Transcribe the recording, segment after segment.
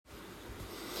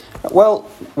Well,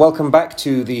 welcome back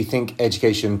to the Think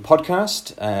Education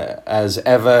podcast. As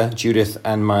ever, Judith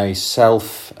and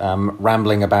myself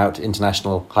rambling about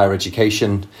international higher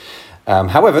education.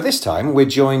 However, this time we're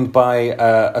joined by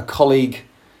a colleague,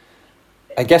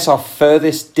 I guess our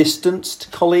furthest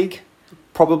distanced colleague,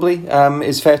 probably,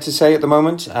 is fair to say at the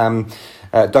moment.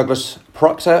 Douglas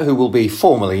Proctor, who will be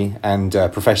formally and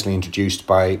professionally introduced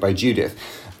by Judith.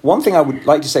 One thing I would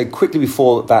like to say quickly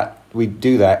before that we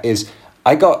do that is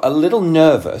I got a little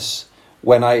nervous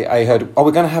when I heard,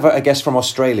 we're going to have a guest from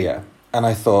Australia. And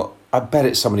I thought, I bet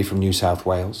it's somebody from New South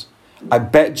Wales. I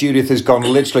bet Judith has gone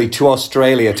literally to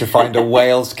Australia to find a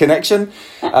Wales connection.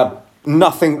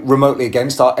 Nothing remotely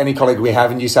against any colleague we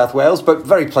have in New South Wales, but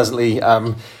very pleasantly,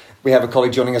 we have a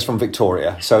colleague joining us from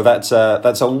Victoria. So that's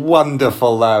a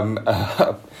wonderful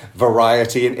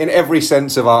variety in every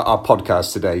sense of our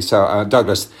podcast today. So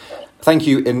Douglas, thank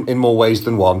you in more ways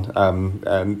than one.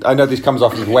 And I know this comes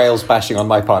off as Wales bashing on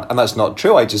my part, and that's not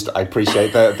true. I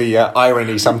appreciate the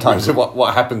irony sometimes of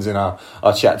what happens in our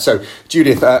chat. So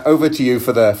Judith, over to you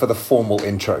for the formal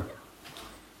intro.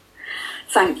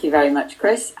 Thank you very much,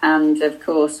 Chris. And of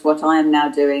course, what I am now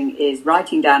doing is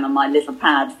writing down on my little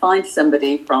pad, find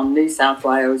somebody from New South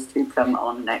Wales to come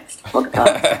on next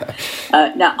podcast.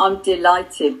 Now, I'm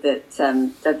delighted that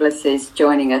Douglas is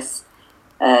joining us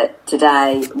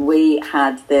today. We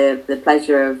had the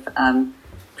pleasure of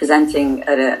presenting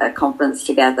at a conference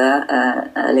together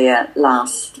earlier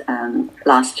last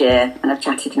year, and I've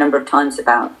chatted a number of times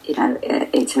about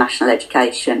international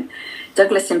education.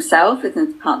 Douglas himself, as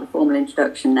part of the formal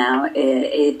introduction now,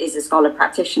 is a scholar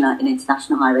practitioner in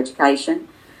international higher education.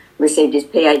 Received his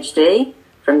PhD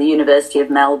from the University of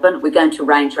Melbourne. We're going to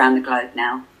range around the globe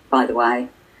now, by the way.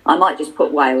 I might just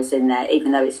put Wales in there,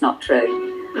 even though it's not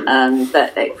true.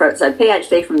 So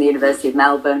PhD from the University of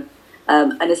Melbourne,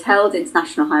 and has held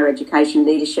international higher education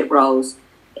leadership roles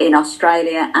in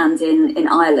Australia and in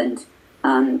Ireland.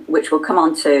 Which we'll come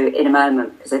on to in a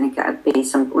moment, because I think there would be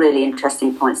some really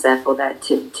interesting points therefore there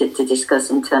to discuss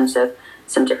in terms of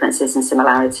some differences and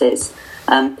similarities.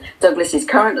 Douglas is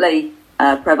currently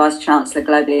Pro Vice-Chancellor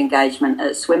Global Engagement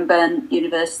at Swinburne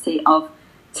University of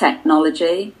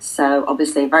Technology, so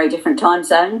obviously a very different time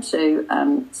zone to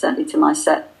certainly to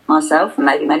myself and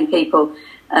maybe many people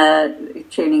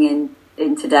tuning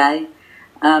in today.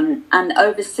 And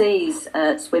oversees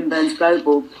Swinburne's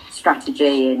global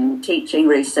strategy in teaching,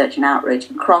 research and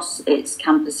outreach across its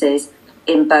campuses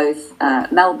in both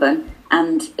Melbourne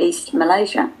and East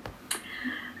Malaysia.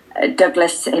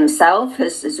 Douglas himself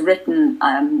has written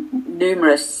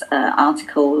numerous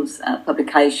articles,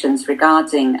 publications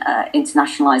regarding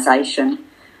internationalisation,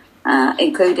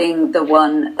 including the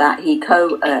one that he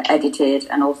co-edited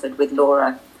and authored with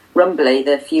Laura Rumbley,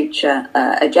 the future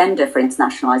agenda for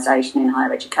internationalisation in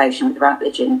higher education with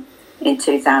Routledge in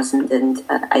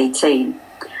 2018.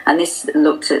 And this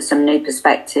looked at some new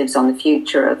perspectives on the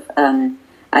future of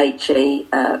HE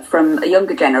from a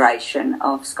younger generation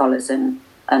of scholars and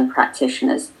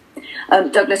practitioners.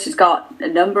 Douglas has got a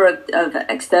number of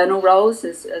external roles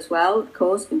as well, of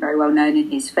course, been very well known in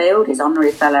his field. He's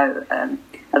Honorary Fellow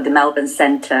of the Melbourne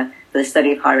Centre for the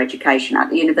Study of Higher Education at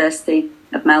the University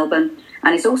of Melbourne.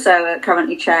 And he's also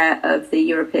currently chair of the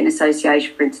European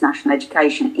Association for International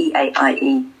Education,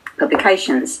 EAIE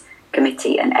Publications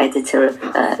Committee, and editor of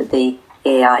the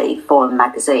EAIE Forum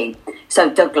magazine.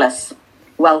 So, Douglas,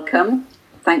 welcome.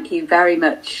 Thank you very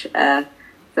much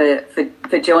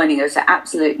for joining us.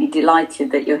 Absolutely delighted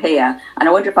that you're here. And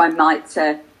I wonder if I might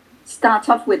start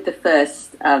off with the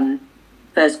first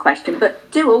question, but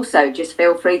do also just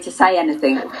feel free to say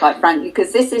anything, quite frankly,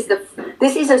 because this is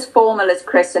as formal as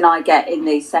Chris and I get in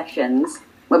these sessions,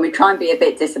 when we try and be a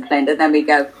bit disciplined and then we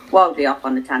go wildly off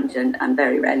on a tangent and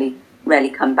very rarely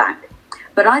come back.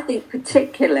 But I think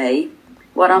particularly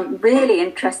what I'm really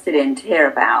interested in to hear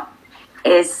about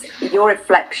is your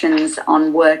reflections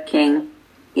on working,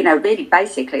 really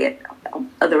basically at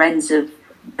other ends of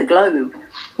the globe.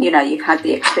 You've had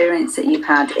the experience that you've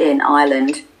had in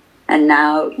Ireland, and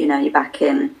now, you're back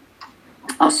in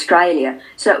Australia.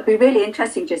 So it would be really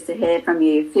interesting just to hear from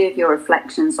you a few of your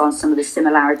reflections on some of the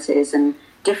similarities and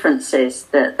differences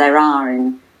that there are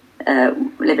in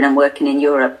living and working in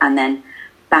Europe and then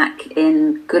back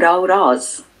in good old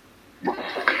Oz.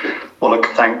 Well, look,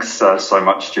 thanks so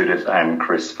much, Judith and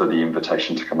Chris, for the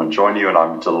invitation to come and join you, and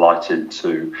I'm delighted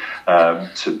to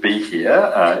be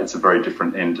here. It's a very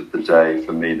different end of the day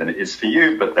for me than it is for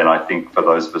you, but then I think for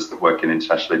those of us that work in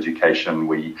international education,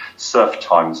 we surf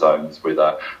time zones with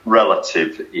a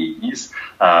relative ease.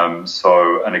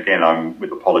 And again, I'm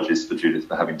with apologies for Judith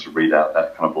for having to read out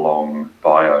that kind of long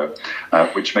bio,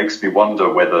 which makes me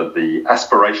wonder whether the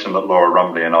aspiration that Laura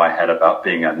Rumbley and I had about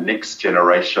being a next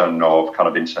generation of kind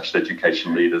of international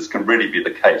education leaders can really be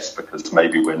the case, because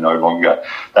maybe we're no longer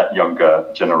that younger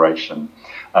generation.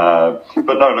 But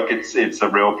no, look, it's a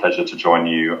real pleasure to join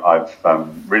you. I've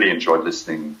really enjoyed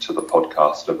listening to the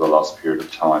podcast over the last period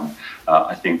of time.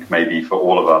 I think maybe for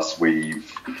all of us, we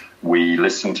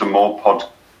listen to more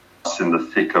podcasts in the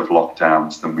thick of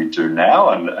lockdowns than we do now,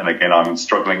 and again, I'm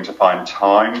struggling to find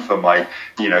time for my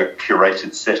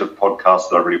curated set of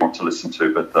podcasts that I really want to listen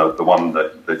to, but the one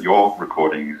that you're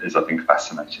recording is, I think,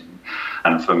 fascinating.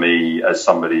 And for me, as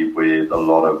somebody with a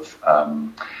lot of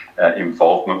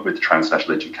involvement with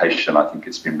transnational education, I think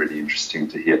it's been really interesting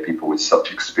to hear people with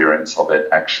such experience of it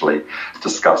actually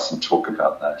discuss and talk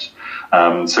about that.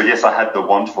 So yes, I had the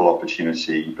wonderful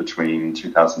opportunity between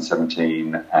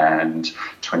 2017 and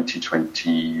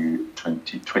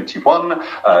 2021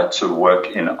 to work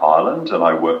in Ireland, and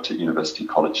I worked at University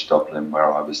College Dublin,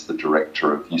 where I was the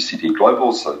director of UCD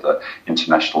Global, so the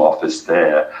international office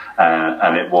there,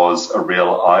 and it was a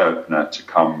real eye-opener to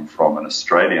come from an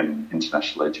Australian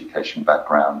international education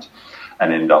background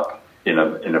and end up in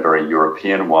a very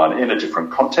European one, in a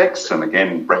different context. And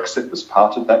again, Brexit was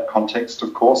part of that context,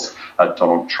 of course.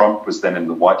 Donald Trump was then in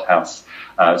the White House.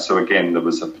 So again, there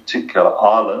was a particular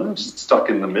Ireland stuck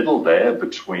in the middle there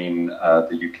between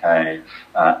the UK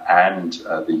and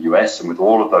the US, and with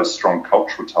all of those strong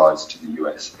cultural ties to the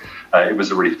US. It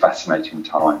was a really fascinating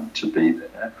time to be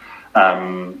there.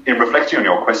 In reflecting on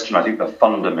your question, I think the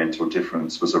fundamental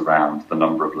difference was around the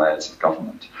number of layers of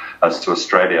government. So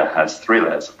Australia has 3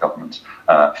 layers of government: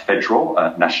 federal,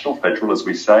 national, federal as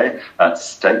we say,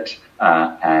 state,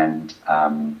 and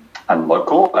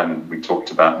local. And we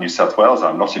talked about New South Wales.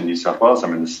 I'm not in New South Wales,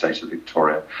 I'm in the state of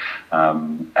Victoria.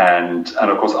 And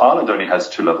of course, Ireland only has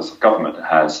 2 levels of government. It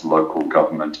has local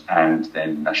government and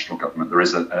then national government. There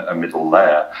is a middle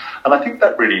layer. And I think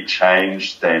that really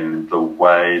changed then the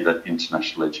way that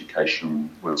international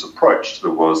education was approached.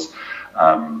 There wasn't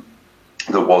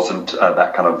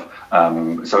that kind of...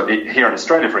 here in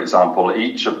Australia, for example,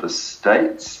 each of the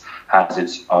states has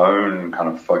its own kind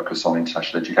of focus on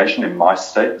international education. In my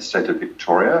state, the state of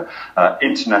Victoria,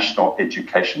 international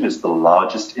education is the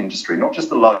largest industry, not just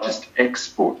the largest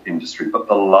export industry, but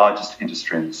the largest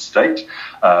industry in the state,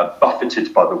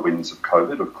 buffeted by the winds of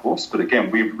COVID, of course. But again,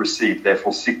 we've received,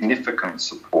 therefore, significant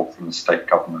support from the state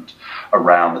government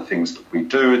around the things that we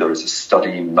do. There is a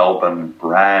Study Melbourne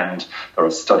brand. There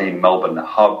are Study Melbourne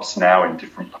hubs now in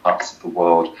different parts of the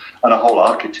world, and a whole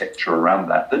architecture around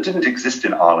that didn't exist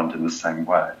in Ireland in the same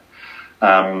way.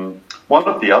 One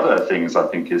of the other things, I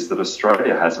think, is that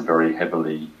Australia has a very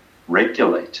heavily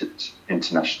regulated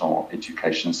international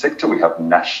education sector. We have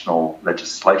national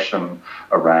legislation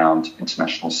around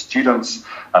international students,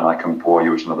 and I can bore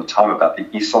you at another time about the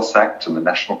ESOS Act and the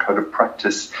National Code of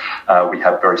Practice. We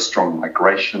have very strong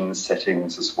migration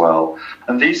settings as well.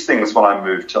 And these things, when I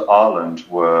moved to Ireland,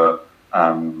 were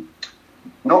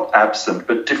not absent,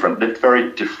 but different, lived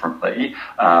very differently,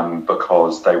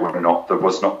 because there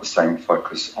was not the same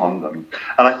focus on them.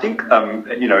 And I think,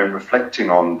 in reflecting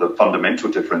on the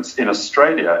fundamental difference, in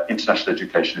Australia, international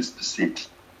education is perceived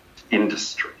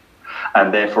industry.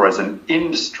 And therefore, as an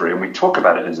industry, and we talk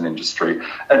about it as an industry,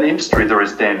 there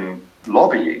is then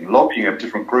lobbying of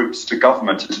different groups to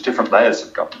government and to different layers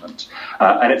of government.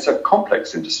 And it's a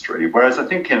complex industry, whereas I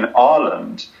think in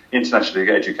Ireland, international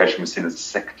education was seen as a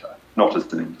sector, not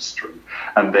as an industry.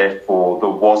 And therefore, there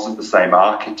wasn't the same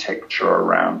architecture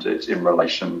around it in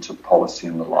relation to policy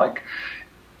and the like.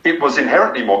 It was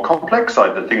inherently more complex.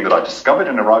 The thing that I discovered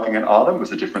in arriving in Ireland was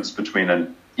the difference between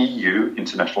an EU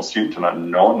international student and a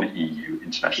non-EU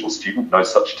international student. No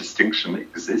such distinction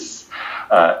exists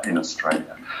in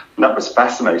Australia. And that was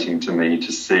fascinating to me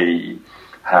to see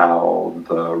how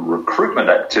the recruitment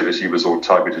activity was all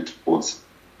targeted towards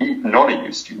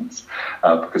non-EU students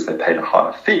because they paid a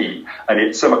higher fee, and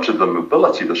yet so much of the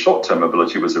mobility, the short-term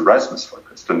mobility, was Erasmus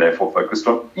focused and therefore focused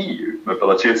on EU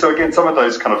mobility. And so again, some of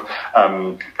those kind of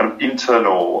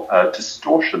internal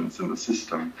distortions in the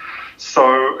system.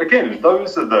 So again,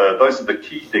 those are the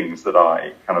key things that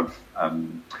I kind of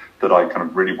that I kind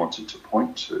of really wanted to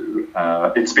point to.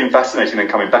 It's been fascinating then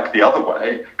coming back the other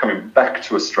way, coming back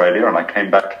to Australia, and I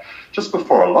came back just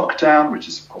before a lockdown, which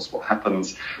is of course what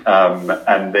happens,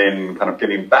 and then kind of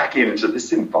getting back into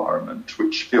this environment,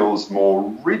 which feels more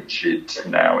rigid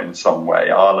now in some way.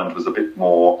 Ireland was a bit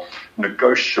more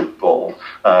negotiable,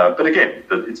 but again,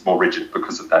 it's more rigid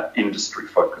because of that industry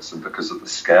focus and because of the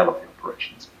scale of the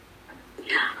operations.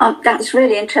 That's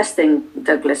really interesting,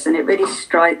 Douglas, and it really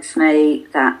strikes me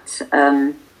that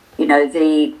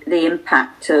the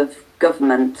impact of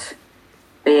government,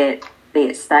 be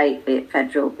it state, be it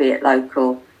federal, be it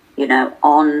local,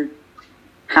 on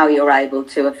how you're able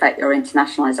to affect your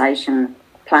internationalisation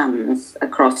plans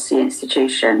across the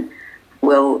institution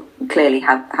will clearly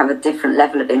have a different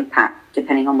level of impact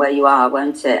depending on where you are,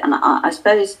 won't it? And I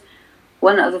suppose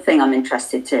one other thing I'm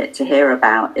interested to hear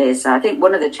about is I think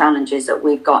one of the challenges that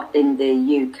we've got in the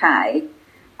UK,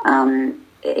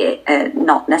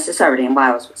 not necessarily in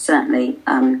Wales, but certainly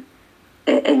in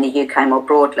the UK more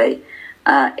broadly,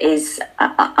 are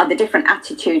the different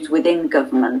attitudes within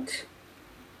government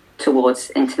towards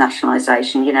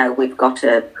internationalisation. We've got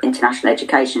an international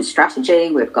education strategy,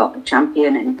 we've got a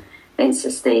champion in Sir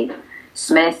Steve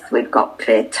Smith, we've got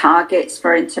clear targets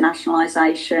for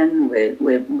internationalisation.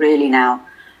 We're really now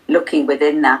looking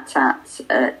within that at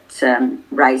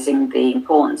raising the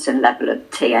importance and level of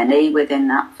TNE within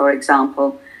that, for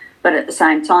example. But at the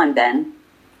same time then,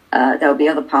 there'll be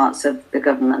other parts of the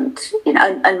government,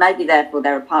 and maybe therefore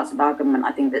there are parts of our government,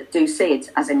 I think, that do see it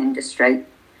as an industry,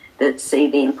 that see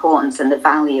the importance and the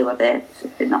value of it,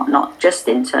 not just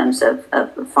in terms of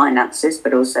finances,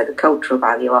 but also the cultural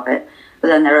value of it. But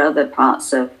then there are other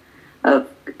parts of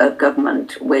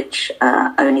government which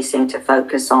only seem to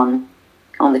focus on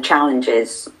the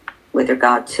challenges with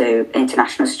regard to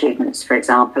international students, for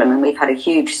example. I mean, we've had a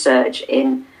huge surge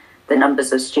in the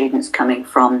numbers of students coming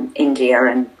from India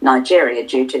and Nigeria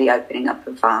due to the opening up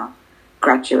of our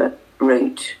graduate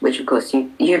route, which, of course,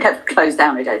 you never closed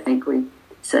down, I don't think. We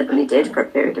certainly did for a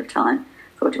period of time.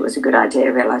 Thought it was a good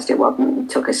idea, realised it wasn't.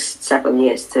 It took us several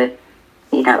years to,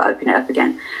 open it up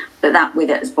again. But that with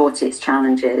it has brought its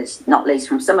challenges, not least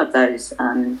from some of those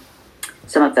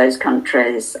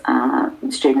countries.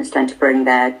 Students tend to bring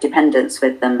their dependents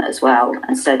with them as well,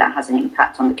 and so that has an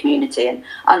impact on the community. And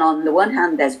on the one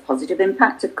hand, there's a positive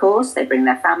impact, of course. They bring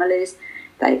their families,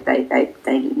 they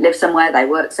live somewhere, they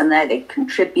work somewhere, they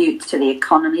contribute to the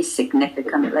economy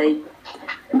significantly.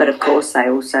 But of course, they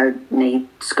also need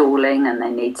schooling and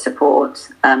they need support.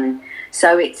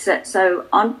 So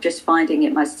I'm just finding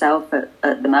it myself at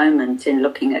the moment in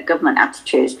looking at government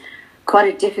attitudes,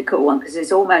 quite a difficult one, because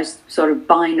it's almost sort of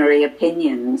binary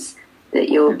opinions that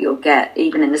you'll get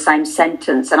even in the same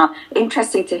sentence. And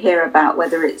interesting to hear about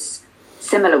whether it's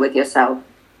similar with yourself.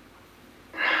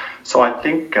 So I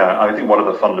think one of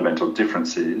the fundamental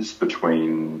differences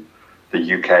between the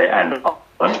UK and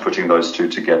Ireland, putting those two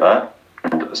together,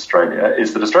 and Australia,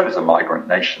 is that Australia is a migrant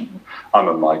nation. I'm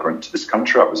a migrant to this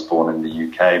country. I was born in the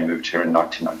UK, moved here in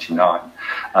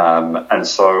 1999. And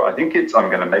so I think I'm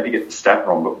going to maybe get the stat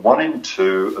wrong, but 1 in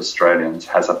 2 Australians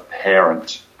has a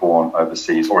parent born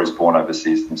overseas or is born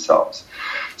overseas themselves.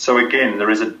 So again,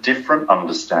 there is a different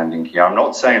understanding here. I'm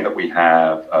not saying that we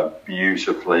have a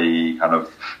beautifully kind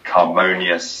of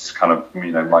harmonious kind of,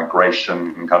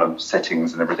 migration kind of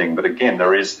settings and everything. But again,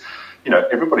 there is,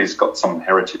 everybody's got some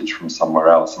heritage from somewhere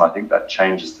else. And I think that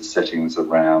changes the settings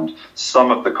around some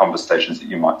of the conversations that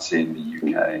you might see in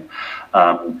the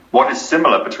UK. What is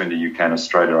similar between the UK and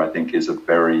Australia, I think, is a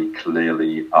very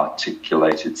clearly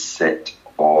articulated set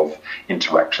of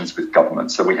interactions with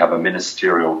government. So we have a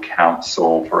ministerial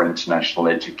council for international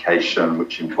education,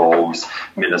 which involves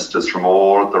ministers from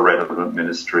all of the relevant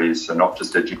ministries, so not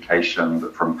just education,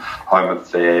 but from home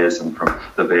affairs and from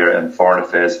and foreign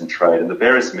affairs and trade, and the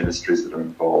various ministries that are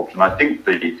involved. And I think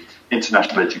the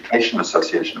International Education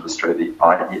Association of Australia, the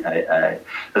IEAA,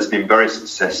 has been very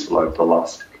successful over the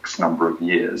last X number of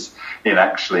years in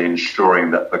actually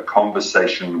ensuring that the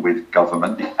conversation with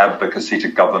government, the advocacy to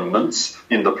governments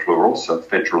in the plural, so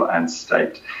federal and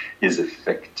state, is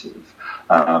effective.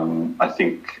 I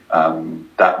think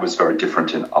that was very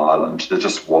different in Ireland. There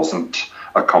just wasn't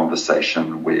a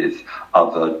conversation with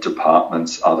other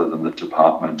departments other than the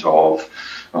Department of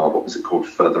what was it called?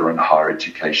 Further and Higher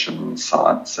Education,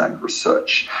 Science and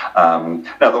Research. Now,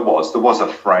 there was a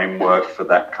framework for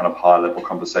that kind of high-level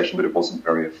conversation, but it wasn't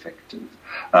very effective.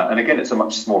 And again, it's a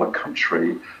much smaller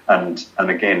country, and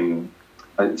again,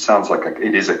 it sounds like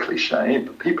it is a cliche,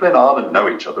 but people in Ireland know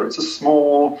each other. It's a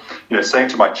small, saying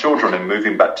to my children in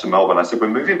moving back to Melbourne, I said, we're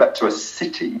moving back to a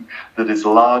city that is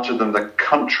larger than the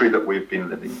country that we've been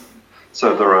living in.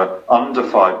 So there are under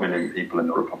 5 million people in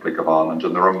the Republic of Ireland,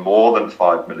 and there are more than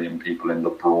 5 million people in the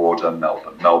broader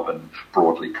Melbourne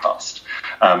broadly cast.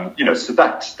 So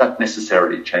that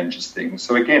necessarily changes things.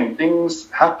 So again, things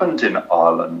happened in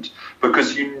Ireland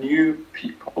because you knew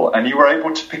people and you were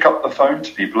able to pick up the phone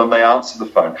to people and they answer the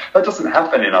phone. That doesn't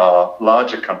happen in our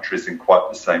larger countries in quite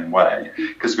the same way,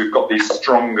 because we've got these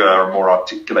stronger, more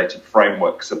articulated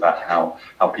frameworks about how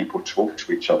people talk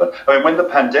to each other. I mean, when the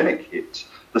pandemic hit,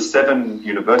 the 7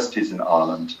 universities in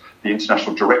Ireland, the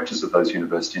international directors of those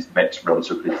universities met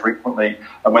relatively frequently.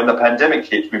 And when the pandemic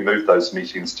hit, we moved those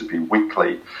meetings to be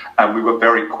weekly. And we were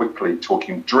very quickly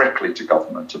talking directly to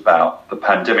government about the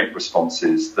pandemic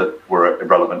responses that were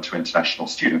relevant to international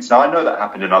students. Now, I know that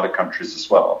happened in other countries as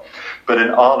well. But in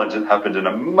Ireland, it happened in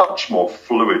a much more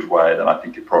fluid way than I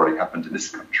think it probably happened in this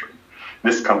country. In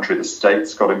this country, the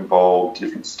states got involved,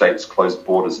 different states closed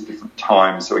borders at different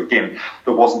times. So again,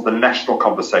 the national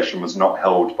conversation was not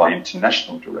held by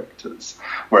international directors.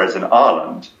 Whereas in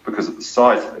Ireland, because of the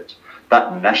size of it,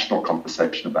 that national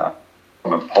conversation about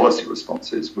common policy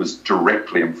responses was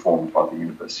directly informed by the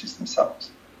universities themselves.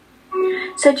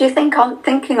 So do you think,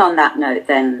 thinking on that note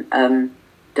then,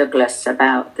 Douglas,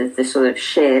 about the sort of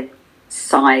sheer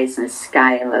size and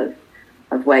scale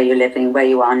of where you're living, where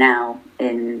you are now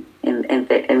in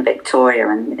Victoria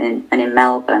and in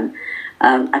Melbourne,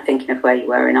 and thinking of where you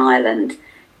were in Ireland,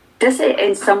 does it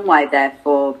in some way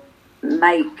therefore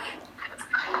make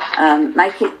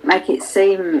it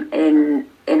seem in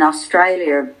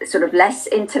Australia sort of less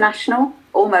international,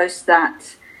 almost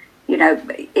that,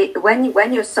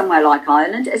 when you're somewhere like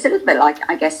Ireland, it's a little bit like,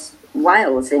 I guess,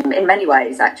 Wales in many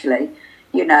ways actually.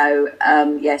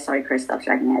 Sorry, Chris, stop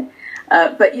shaking your head.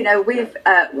 But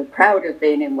we're proud of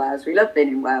being in Wales. We love being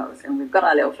in Wales, and we've got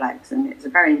our little flags, and it's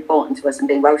very important to us. And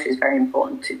being Welsh is very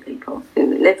important to people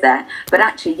who live there. But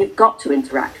actually, you've got to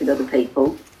interact with other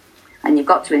people, and you've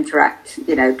got to interact,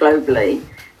 globally,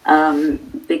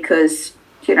 because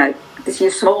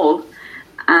you're small,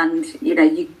 and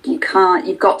you can't.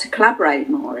 You've got to collaborate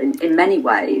more in many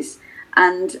ways.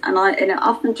 And it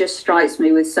often just strikes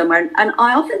me with somewhere, and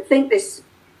I often think this,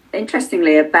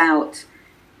 interestingly, about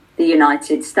the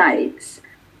United States,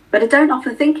 but I don't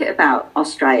often think it about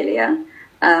Australia,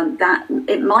 that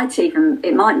it might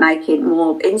make it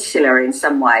more insular in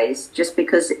some ways, just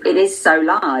because it is so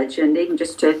large, and even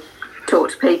just to talk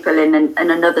to people in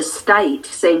another state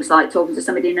seems like talking to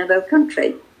somebody in another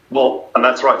country. Well, and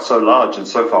that's right, so large and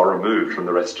so far removed from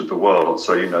the rest of the world.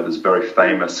 So, there's very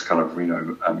famous kind of,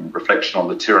 reflection on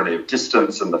the tyranny of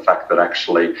distance and the fact that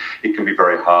actually it can be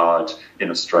very hard in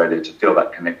Australia to feel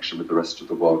that connection with the rest of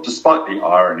the world, despite the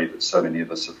irony that so many of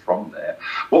us are from there.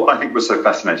 What I think was so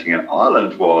fascinating in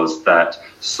Ireland was that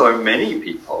so many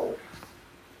people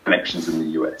connections in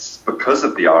the US because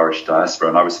of the Irish diaspora.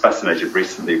 And I was fascinated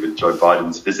recently with Joe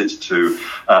Biden's visit to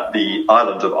the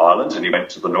island of Ireland, and he went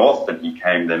to the north and he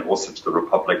came then also to the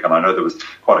Republic. And I know there was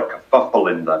quite a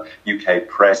kerfuffle in the UK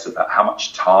press about how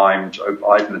much time Joe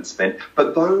Biden had spent,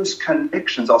 but those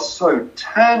connections are so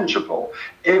tangible.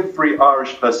 Every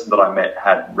Irish person that I met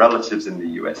had relatives in the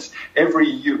US.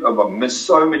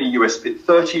 So many US,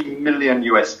 30 million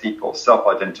US people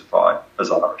self-identify as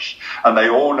Irish. And they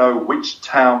all know which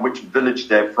town, which village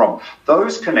they're from.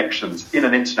 Those connections in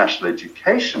an international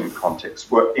education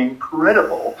context were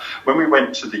incredible. When we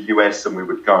went to the US and we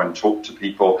would go and talk to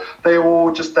people, they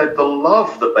all just had the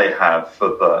love that they have for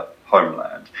the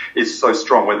homeland is so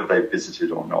strong, whether they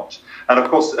visited or not. And of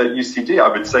course, at UCD, I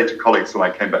would say to colleagues when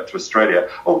I came back to Australia,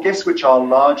 guess which our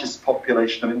largest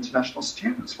population of international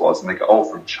students was? And they go,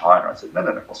 from China. I said, no,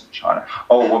 it wasn't China.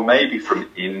 Maybe from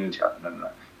India. No.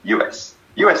 US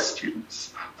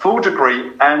students. Full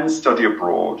degree and study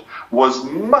abroad was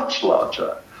much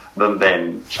larger than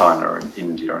then China and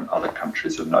India and other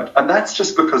countries of note. And that's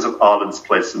just because of Ireland's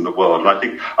place in the world. And I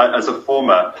think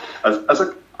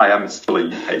I am still a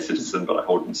UK citizen, but I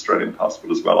hold an Australian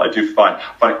passport as well. I do find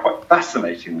it quite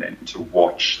fascinating then to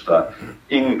watch the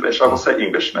English, I will say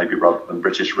English maybe rather than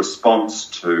British, response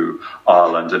to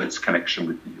Ireland and its connection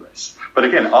with the US. But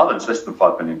again, Ireland's less than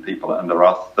 5 million people, and there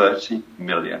are 30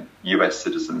 million US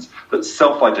citizens that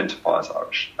self-identify as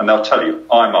Irish. And they'll tell you,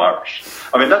 I'm Irish.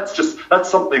 I mean, that's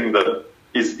something that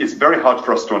is very hard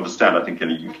for us to understand, I think,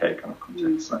 in a UK kind of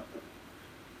context.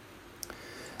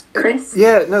 Chris?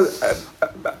 Yeah, no,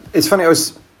 it's funny.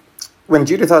 When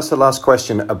Judith asked the last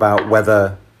question about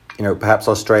whether, perhaps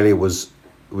Australia was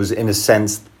in a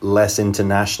sense less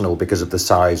international because of the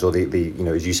size or the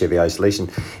as you say, the isolation.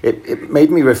 It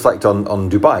made me reflect on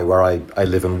Dubai, where I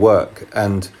live and work,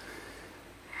 and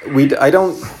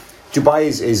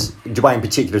Dubai in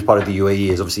particular, as part of the UAE,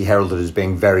 is obviously heralded as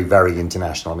being very, very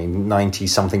international. I mean,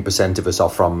 90-something% of us are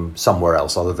from somewhere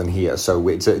else other than here. So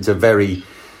it's a very,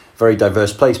 very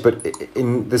diverse place. But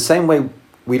in the same way,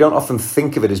 we don't often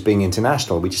think of it as being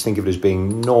international. We just think of it as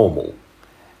being normal.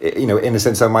 You know, in a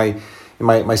sense, so my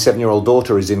 7-year-old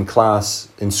daughter is in class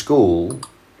in school.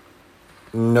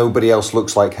 Nobody else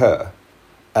looks like her.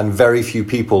 And very few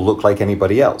people look like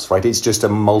anybody else, right? It's just a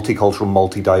multicultural,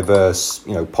 multi-diverse,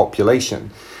 population.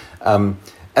 And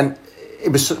I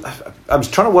was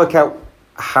trying to work out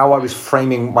how I was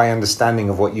framing my understanding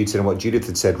of what you'd said and what Judith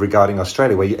had said regarding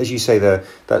Australia, where, as you say,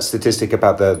 that statistic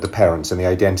about the parents and the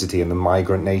identity and the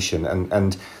migrant nation,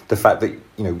 and the fact that,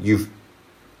 you've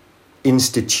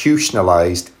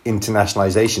institutionalized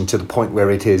internationalization to the point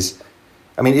where it is,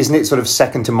 I mean, isn't it sort of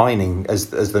second to mining as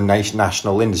the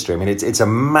national industry? I mean, it's a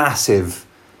massive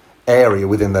area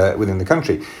within the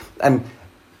country, and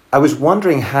I was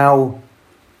wondering how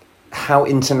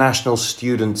international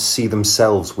students see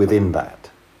themselves within that,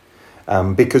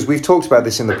 because we've talked about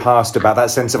this in the past, about that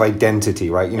sense of identity,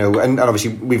 right? And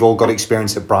obviously we've all got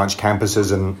experience at branch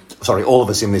campuses, and all of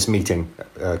us in this meeting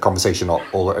conversation, not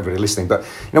everybody listening, but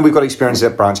we've got experience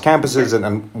at branch campuses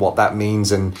and what that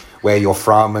means, and where you're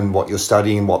from and what you're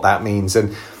studying and what that means.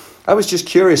 And I was just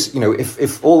curious,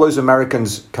 if all those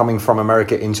Americans coming from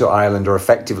America into Ireland are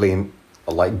effectively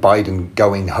like Biden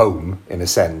going home in a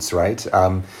sense, right?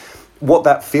 What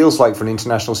that feels like for an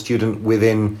international student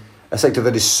within a sector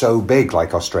that is so big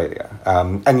like Australia,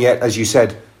 and yet, as you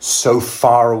said, so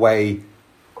far away.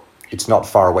 It's not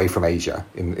far away from Asia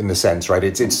in the sense, right?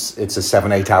 It's a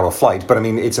 7-8 hour flight, but I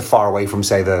mean, it's a far away from,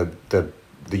 say, the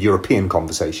European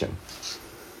conversation.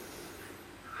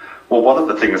 Well, one of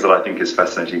the things that I think is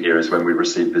fascinating here is when we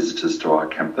receive visitors to our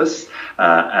campus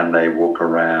and they walk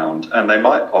around, and they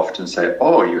might often say,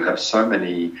 "Oh, you have so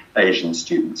many Asian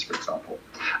students," for example.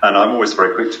 And I'm always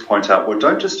very quick to point out, well,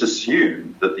 don't just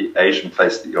assume that the Asian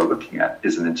face that you're looking at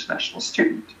is an international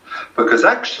student, because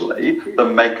actually the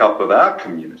makeup of our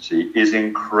community is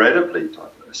incredibly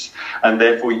diverse. And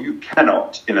therefore you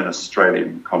cannot, in an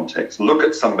Australian context, look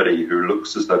at somebody who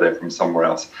looks as though they're from somewhere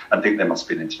else and think they must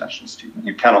be an international student.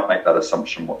 You cannot make that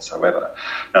assumption whatsoever.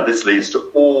 Now, this leads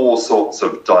to all sorts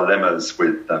of dilemmas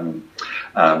with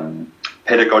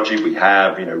pedagogy. We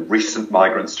have, recent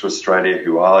migrants to Australia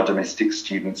who are domestic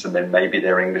students, and then maybe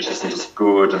their English isn't as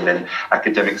good, and then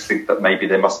academics think that maybe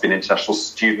there must be an international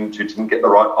student who didn't get the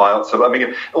right IELTS. So, I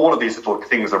mean, all of these little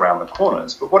things around the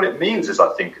corners. But what it means is,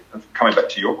 I think, coming back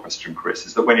to your question, Chris,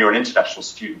 is that when you're an international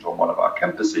student on one of our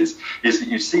campuses, is that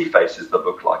you see faces that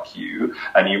look like you,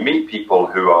 and you meet people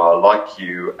who are like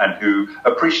you and who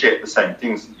appreciate the same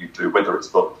things that you do, whether it's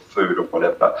the food or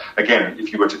whatever. Again,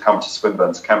 if you were to come to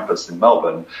Swinburne's campus in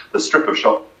Melbourne, the strip of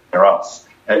shop near us,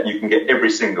 you can get every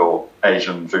single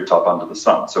Asian food type under the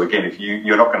sun. So again, if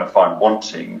you're not going to find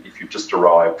wanting if you've just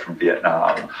arrived from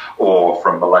Vietnam or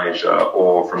from Malaysia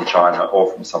or from China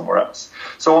or from somewhere else.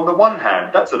 So on the one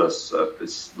hand, that's at a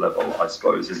surface level, I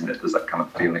suppose, isn't it? There's that kind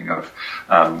of feeling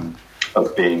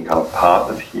of being kind of part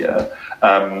of here.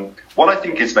 What I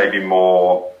think is maybe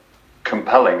more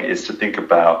compelling is to think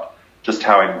about just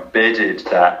how embedded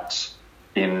that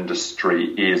industry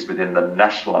is within the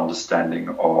national understanding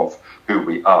of who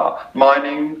we are.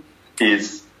 Mining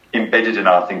is embedded in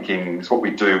our thinking. It's what we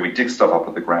do. We dig stuff up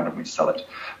at the ground and we sell it.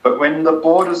 But when the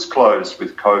borders closed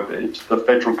with COVID, the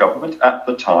federal government at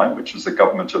the time, which was the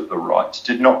government of the right,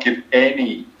 did not give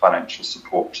any financial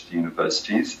support to the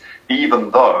universities,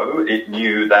 even though it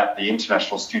knew that the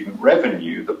international student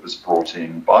revenue that was brought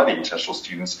in by the international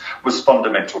students was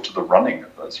fundamental to the running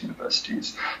of those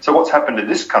universities. So what's happened in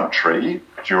this country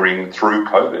through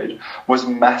COVID was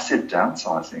massive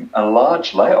downsizing and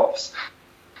large layoffs.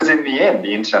 Because in the end,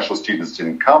 the international students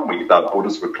didn't come. Our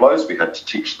borders were closed. We had to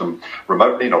teach them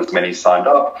remotely. Not as many signed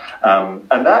up.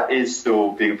 And that is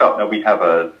still being felt. Now, we have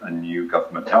a new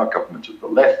government now, a government of the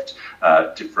left,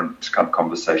 different kind of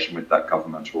conversation with that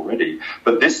government already.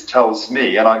 But this tells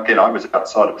me, and again, I was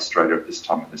outside of Australia at this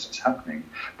time when this was happening,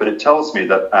 but it tells me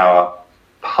that our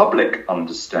public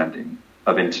understanding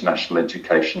of international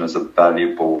education as a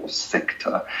valuable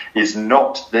sector is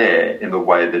not there in the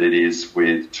way that it is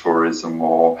with tourism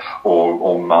or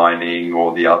mining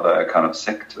or the other kind of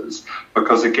sectors.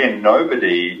 Because again,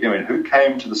 who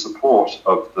came to the support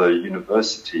of the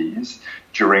universities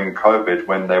during COVID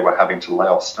when they were having to lay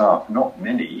off staff? Not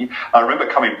many. I remember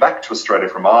coming back to Australia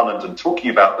from Ireland and talking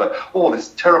about this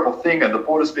terrible thing and the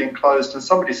borders being closed, and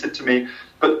somebody said to me,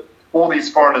 but all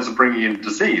these foreigners are bringing in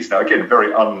disease. Now, again,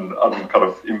 very kind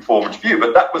of informed view,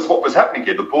 but that was what was happening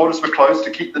here. The borders were closed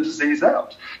to keep the disease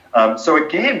out. So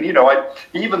again,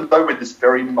 even though we're this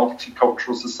very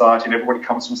multicultural society and everybody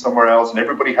comes from somewhere else and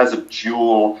everybody has a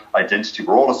dual identity,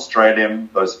 we're all Australian,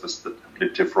 those of us that have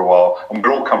lived here for a while, and we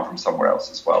all come from somewhere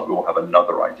else as well. We all have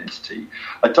another identity.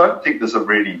 I don't think there's a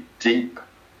really deep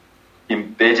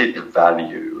embedded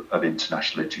value of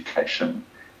international education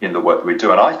in the work that we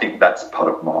do. And I think that's part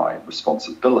of my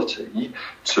responsibility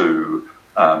to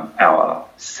our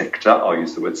sector, I'll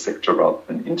use the word sector rather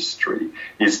than industry,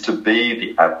 is to be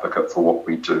the advocate for what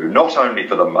we do, not only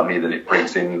for the money that it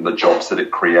brings in, the jobs that it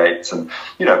creates, and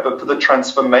but for the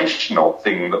transformational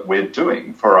thing that we're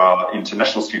doing for our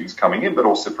international students coming in, but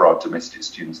also for our domestic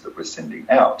students that we're sending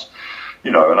out.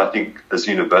 And I think as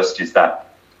universities that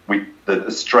the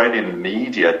Australian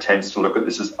media tends to look at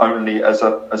this as only as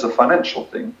a financial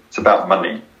thing. It's about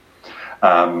money.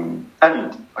 And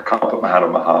I can't put my hand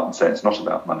on my heart and say it's not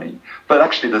about money. But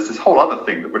actually, there's this whole other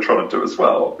thing that we're trying to do as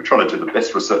well. We're trying to do the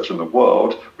best research in the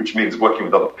world, which means working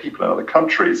with other people in other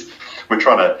countries. We're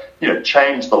trying to,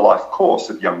 change the life course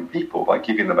of young people by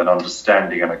giving them an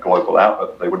understanding and a global outlet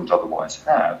that they wouldn't otherwise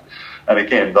have. And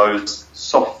again, those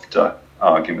softer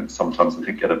arguments sometimes I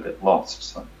think get a bit lost.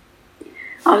 So.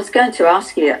 I was going to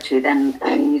ask you actually then,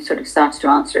 and you sort of started to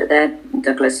answer it there,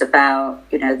 Douglas, about,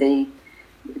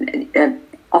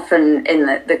 often in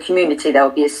the community there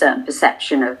will be a certain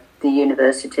perception of the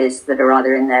universities that are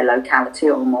either in their locality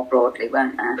or more broadly,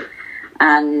 won't there?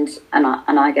 And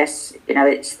I guess,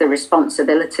 it's the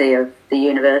responsibility of the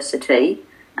university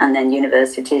and then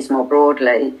universities more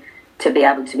broadly to be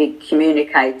able to be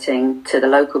communicating to the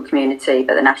local community,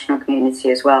 but the national community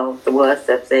as well, the worth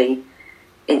of the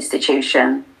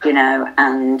institution,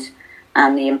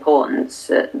 and the importance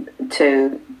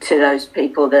to those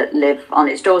people that live on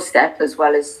its doorstep, as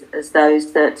well as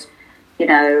those that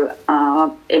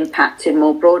are impacted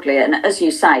more broadly. And as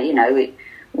you say,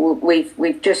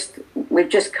 we've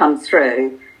just come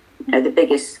through the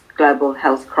biggest global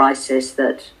health crisis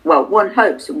that one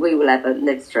hopes we will ever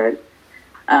live through.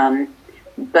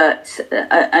 But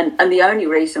the only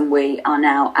reason we are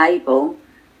now able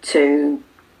to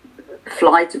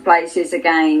fly to places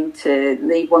again, to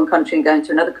leave one country and go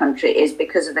into another country, is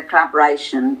because of the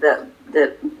collaboration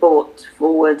that brought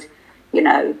forward,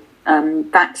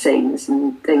 vaccines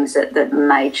and things that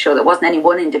made sure that wasn't any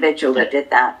one individual that did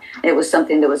that. It was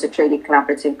something that was a truly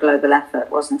collaborative global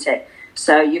effort, wasn't it?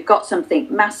 So you've got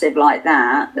something massive like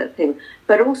that people,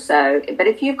 but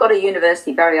if you've got a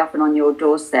university very often on your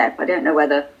doorstep, I don't know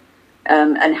whether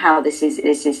and how this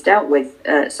is dealt with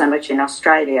so much in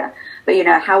Australia. But,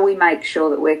 how we make sure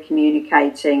that we're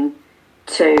communicating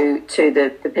to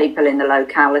the people in the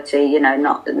locality,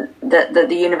 not that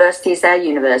the university is their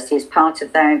university, is part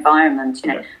of their environment.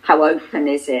 How open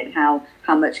is it? How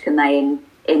much can they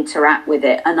interact with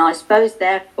it? And I suppose,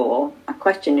 therefore, a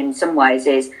question in some ways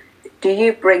is, do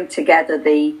you bring together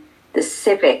the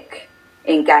civic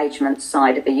engagement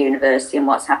side of the university and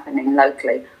what's happening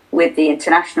locally with the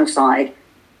international side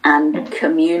and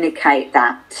communicate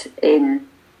that in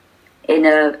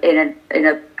a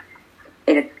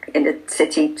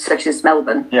city such as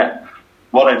Melbourne? Yeah.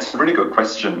 Well, it's a really good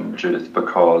question, Judith,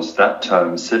 because that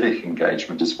term civic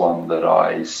engagement is one that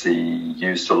I see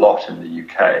used a lot in the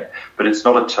UK, but it's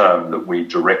not a term that we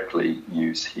directly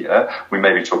use here. We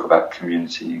maybe talk about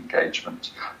community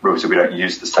engagement, so we don't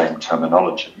use the same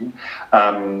terminology.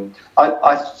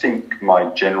 I think my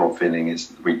general feeling is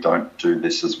that we don't do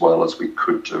this as well as we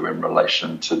could do in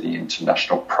relation to the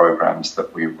international programs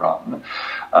that we run.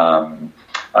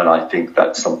 And I think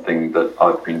that's something that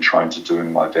I've been trying to do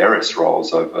in my various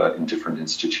roles over in different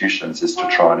institutions, is to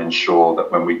try and ensure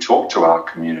that when we talk to our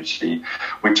community,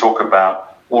 we talk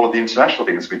about all of the international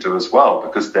things we do as well,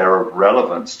 because they're of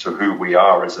relevance to who we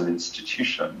are as an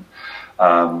institution.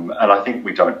 And I think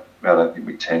I don't think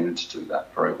we tend to do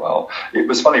that very well. It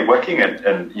was funny, working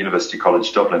at University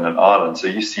College Dublin in Ireland, so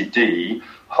UCD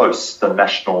hosts the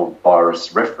National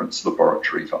Virus Reference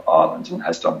Laboratory for Ireland and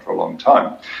has done for a long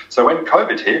time. So when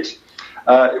COVID hit,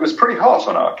 it was pretty hot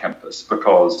on our campus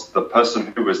because the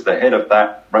person who was the head of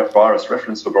that virus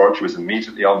reference laboratory was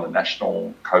immediately on the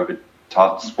National COVID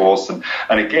Task Force. And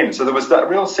again, so there was that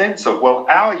real sense of, well,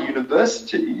 our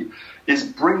university is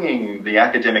bringing the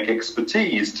academic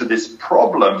expertise to this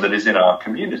problem that is in our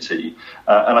community.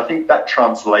 And I think that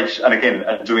translation, and again,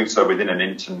 and doing so within an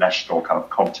international kind of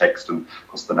context, and of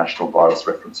course the National Virus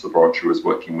Reference Laboratory was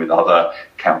working with other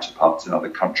counterparts in other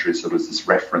countries, so there was this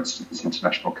reference to this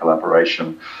international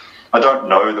collaboration. I don't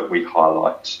know that we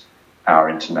highlight our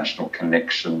international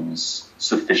connections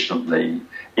sufficiently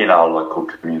in our local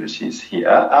communities here.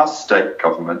 Our state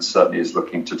government certainly is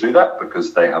looking to do that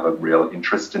because they have a real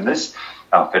interest in this,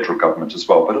 our federal government as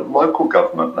well. But at local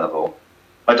government level,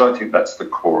 I don't think that's the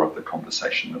core of the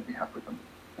conversation that we have with them.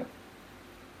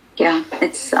 Yeah,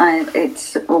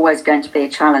 it's always going to be a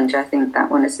challenge, I think,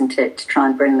 that one, isn't it, to try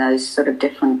and bring those sort of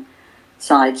different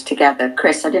sides together.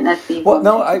 Chris, I don't know if you want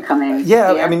to come in.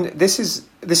 Yeah, I mean, this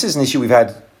is an issue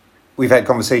we've had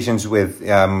conversations with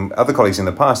other colleagues in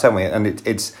the past, haven't we? And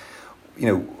it's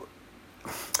and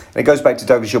it goes back to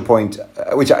Douglas, your point,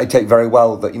 which I take very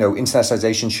well, that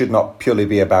internationalization should not purely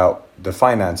be about the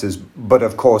finances, but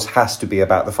of course has to be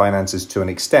about the finances to an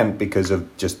extent because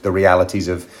of just the realities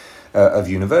of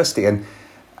university. And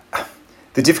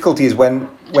the difficulty is when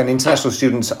international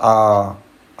students are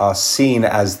seen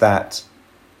as that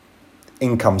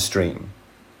income stream,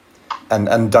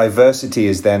 and diversity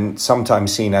is then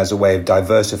sometimes seen as a way of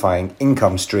diversifying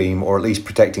income stream, or at least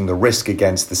protecting the risk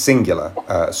against the singular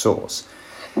source.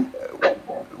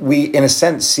 We, in a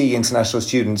sense, see international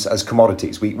students as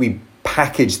commodities. We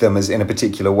package them as in a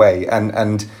particular way,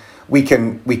 and we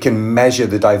can measure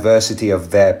the diversity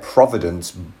of their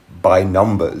providence by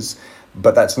numbers,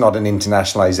 but that's not an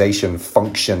internationalization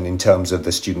function in terms of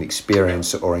the student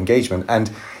experience or engagement,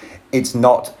 and it's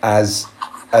not as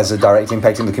a direct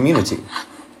impact in the community.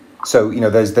 So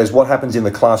there's what happens in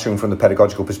the classroom from the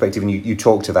pedagogical perspective, and you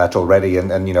talked to that already,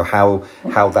 and how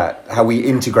we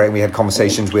integrate. And we had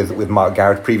conversations with Mark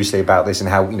Garrett previously about this, and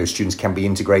how students can be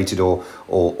integrated or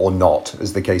not,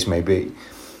 as the case may be.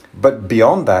 But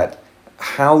beyond that,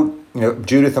 how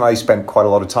Judith and I spent quite a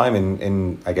lot of time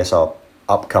in I guess our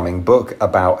upcoming book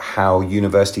about how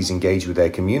universities engage with their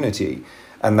community,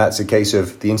 and that's a case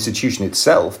of the institution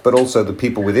itself, but also the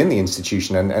people within the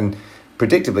institution, and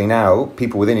predictably now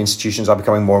people within institutions are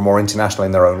becoming more and more international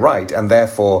in their own right, and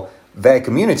therefore their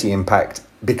community impact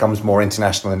becomes more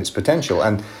international in its potential.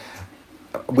 And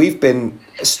we've been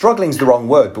struggling is the wrong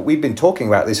word, but we've been talking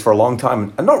about this for a long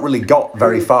time and not really got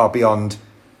very far beyond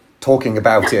talking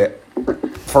about it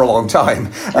for a long time.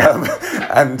 But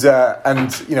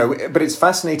it's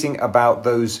fascinating about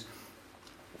those,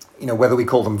 whether we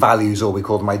call them values or we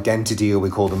call them identity or we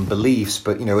call them beliefs,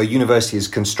 but, a university is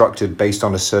constructed based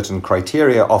on a certain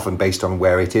criteria, often based on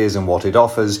where it is and what it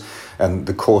offers and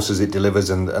the courses it delivers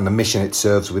and the mission it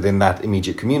serves within that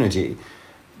immediate community.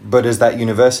 But as that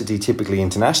university typically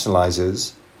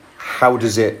internationalizes, how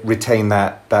does it retain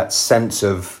that sense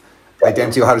of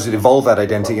identity, or how does it evolve that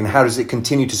identity, and how does it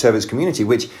continue to serve its community,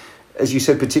 which, as you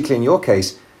said, particularly in your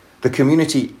case, the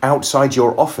community outside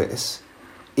your office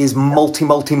is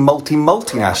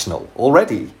multinational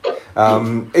already.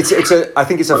 I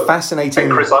think it's a fascinating.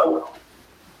 Hey, Chris,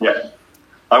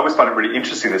 I always find it really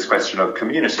interesting, this question of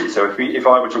community. So if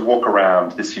I were to walk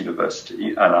around this university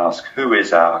and ask who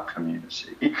is our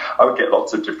community, I would get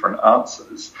lots of different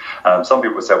answers. Some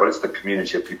people say, well, it's the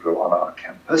community of people who are on our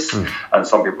campus, and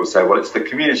some people say, well, it's the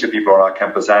community of people on our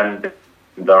campus and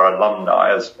their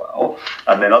alumni as well.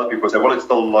 And then other people say, well, it's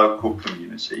the local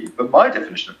community. But my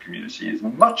definition of community is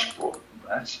much broader than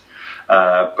that.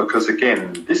 Because,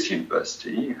 again, this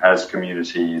university has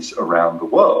communities around the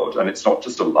world, and it's not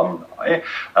just alumni.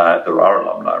 There are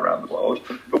alumni around the world.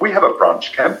 But we have a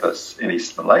branch campus in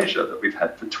East Malaysia that we've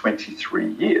had for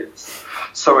 23 years.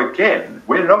 So, again,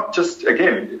 we're not just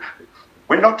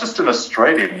an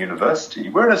Australian university.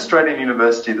 We're an Australian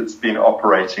university that's been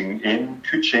operating in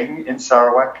Kuching, in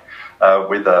Sarawak,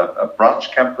 with a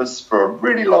branch campus for a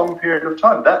really long period of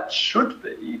time. That should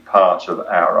be part of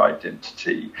our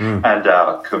identity and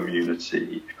our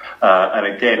community. And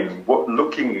again,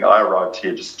 I arrived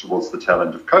here just towards the tail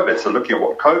end of COVID. So looking at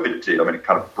what COVID did, it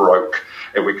kind of broke.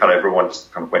 Everyone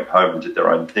just kind of went home and did their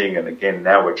own thing. And again,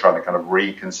 now we're trying to kind of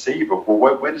reconceive of,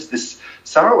 well, where does this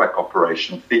Sarawak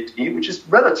operation fit in, which is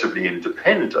relatively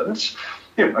independent,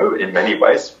 in many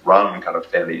ways, run kind of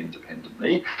fairly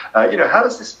independently. How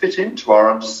does this fit into our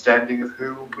understanding of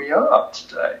who we are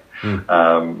today?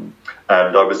 And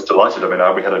I was delighted.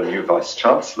 We had a new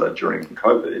vice-chancellor during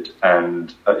COVID,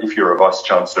 and if you're a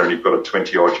vice-chancellor and you've got a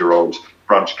 20-odd-year-old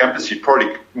branch campus, you'd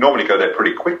probably normally go there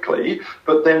pretty quickly,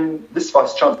 but then this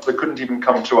vice-chancellor couldn't even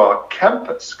come to our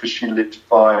campus because she lived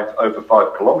over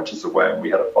 5 kilometres away, and we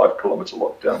had a 5-kilometre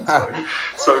lockdown zone.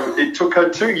 So it took her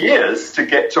 2 years to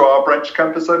get to our branch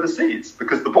campus overseas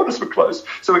because the borders were closed.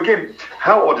 So again,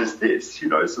 how odd is this?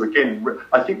 So again,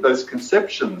 I think those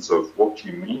conceptions of what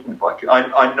you mean by...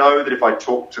 I know that if I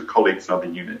talk to colleagues in other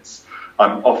units,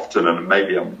 I'm often, and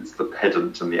maybe it's the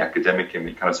pedant and the academic in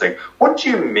me, kind of saying, what do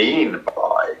you mean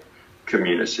by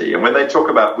community. And when they talk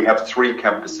about we have 3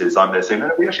 campuses, I'm there saying,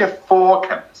 no, we actually have 4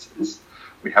 campuses.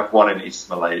 We have one in East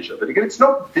Malaysia. But again, it's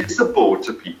not visible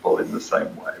to people in the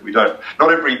same way. Not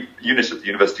every unit of the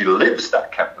university lives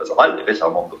that campus. I live it,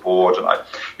 I'm on the board, and I've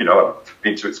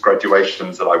been to its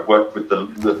graduations, and I work with the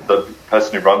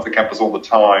person who runs the campus all the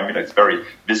time. It's very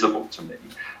visible to me.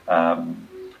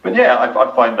 But yeah,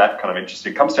 I find that kind of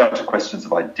interesting. It comes down to questions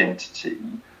of identity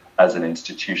as an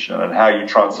institution and how you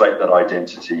translate that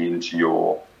identity into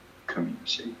your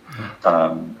community.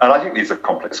 And I think these are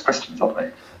complex questions, aren't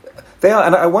they? They are,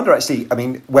 and I wonder actually,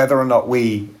 whether or not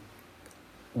we,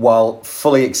 while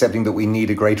fully accepting that we need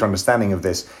a greater understanding of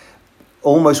this,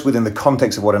 almost within the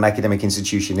context of what an academic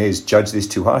institution is, judge this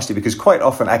too harshly, because quite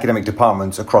often academic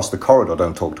departments across the corridor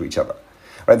don't talk to each other.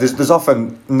 Right? There's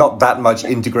often not that much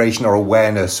integration or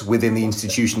awareness within the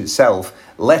institution itself,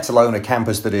 let alone a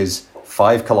campus that is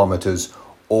 5 kilometres,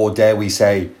 or dare we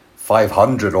say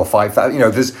 500 or 5,000.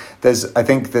 I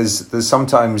think there's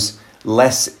sometimes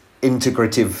less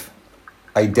integrative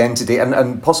identity,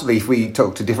 and possibly if we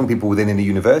talk to different people within a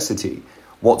university,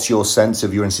 what's your sense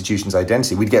of your institution's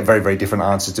identity? We'd get very, very different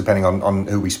answers depending on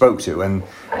who we spoke to, and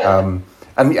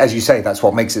as you say, that's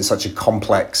what makes it such a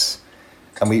complex.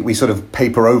 And we sort of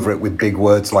paper over it with big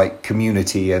words like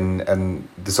community and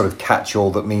the sort of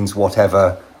catch-all that means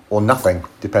whatever or nothing,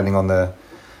 depending on the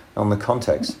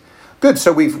context. Good.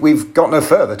 So we've got no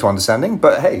further to understanding,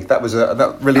 but hey, that was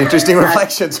a really interesting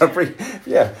reflection. So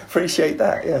appreciate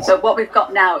that. Yes. So what we've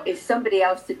got now is somebody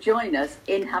else to join us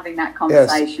in having that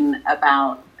conversation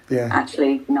about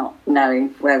actually not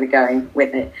knowing where we're going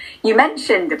with it. You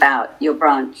mentioned about your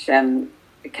branch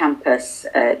campus,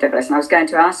 Douglas, and I was going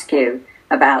to ask you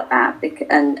about that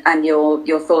and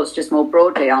your thoughts just more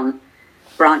broadly on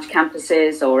branch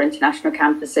campuses or international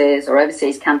campuses or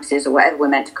overseas campuses or whatever we're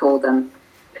meant to call them.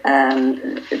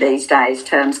 These days,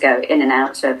 terms go in and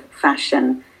out of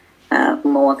fashion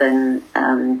more than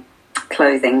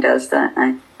clothing does, don't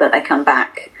they? But they come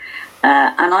back,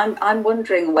 and I'm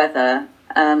wondering whether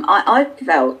I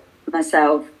felt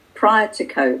myself prior to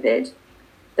COVID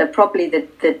that probably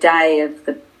the day of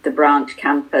the branch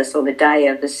campus or the day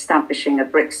of establishing a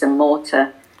bricks and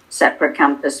mortar separate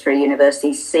campus for a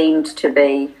university seemed to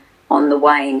be on the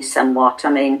wane somewhat.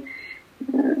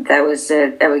 There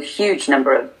were a huge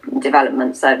number of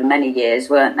developments over many years,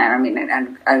 weren't there?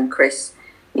 And Chris,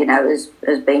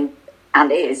 has been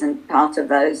and is and part of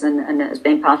those, and has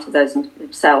been part of those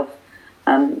himself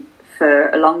for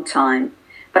a long time.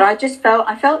 But I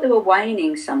felt they were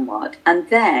waning somewhat, and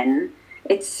then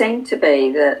it seemed to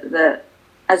be that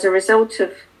as a result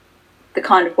of the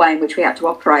kind of way in which we had to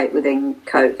operate within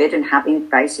COVID and having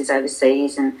bases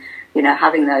overseas and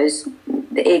having those,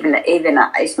 even at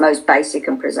its most basic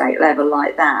and prosaic level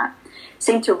like that,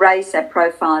 seem to raise their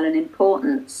profile and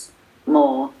importance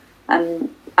more. Do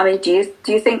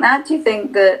you think that? Do you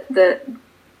think that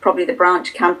probably the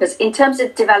branch campus, in terms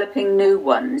of developing new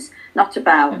ones, not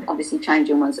about obviously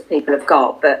changing ones that people have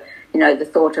got, but the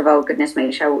thought of, oh goodness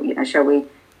me, shall we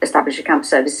establish a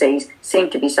campus overseas,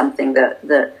 seemed to be something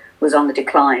that was on the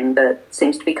decline, but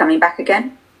seems to be coming back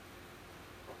again?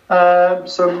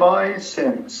 So my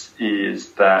sense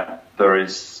is that there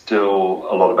is still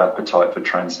a lot of appetite for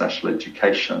transnational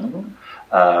education,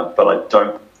 but I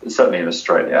don't, certainly in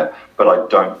Australia, but I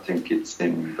don't think it's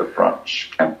in the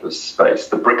branch campus space,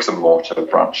 the bricks and mortar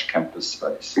branch campus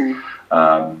space.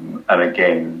 And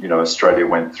again, Australia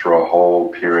went through a whole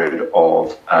period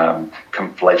of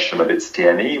conflation of its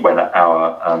TNE when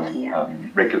our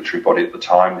regulatory body at the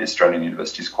time, the Australian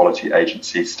Universities Quality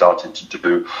Agency, started to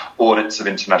do audits of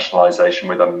internationalisation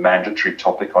with a mandatory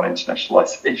topic on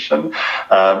internationalisation.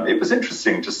 It was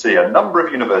interesting to see a number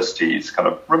of universities kind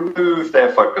of remove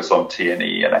their focus on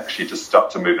TNE and actually just start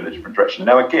to move in a different direction.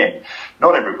 Now, again,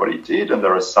 not everybody did, and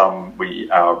there are some,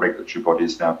 our regulatory body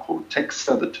is now called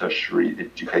TEQSA, the Tertiary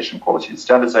Education Quality and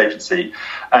Standards Agency,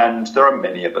 and there are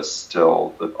many of us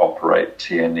still that operate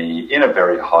TNE in a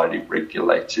very highly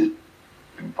regulated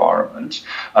environment,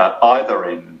 either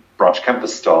in branch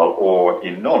campus style or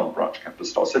in non-branch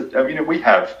campus style. So,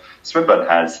 Swinburne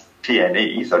has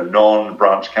TNE, so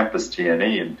non-branch campus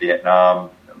TNE in Vietnam,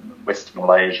 West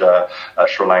Malaysia,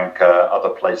 Sri Lanka, other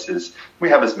places. We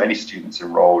have as many students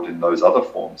enrolled in those other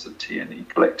forms of TNE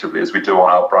collectively as we do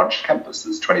on our branch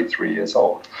campuses, 23 years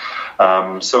old.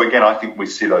 So again, I think we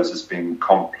see those as being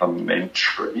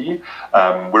complementary.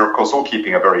 We're, of course, all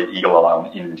keeping a very eagle eye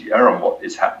on India and what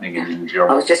is happening in India.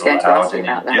 I was just going to ask you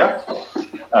about that.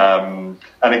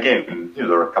 And again,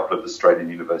 there are a couple of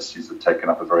Australian universities that have taken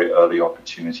up a very early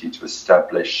opportunity to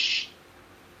establish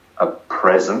a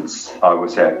presence, I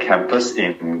would say a campus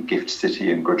in Gift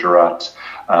City in Gujarat,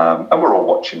 and we're all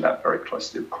watching that very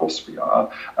closely, of course we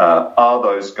are. Are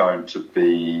those going to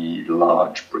be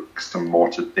large bricks and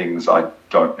mortar things? I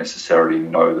don't necessarily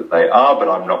know that they are, but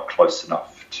I'm not close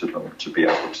enough to them to be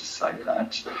able to say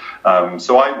that.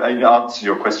 So I answer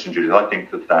your question, Judith. I think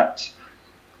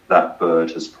that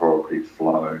bird has probably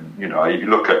flown. You know, if you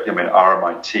look at,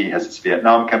 RMIT has its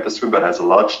Vietnam campus. Swinburne has a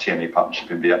large TNE partnership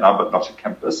in Vietnam, but not a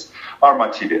campus.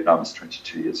 RMIT Vietnam is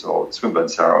 22 years old. Swinburne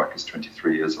Sarawak is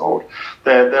 23 years old.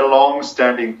 They're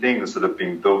long-standing things that have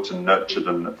been built and nurtured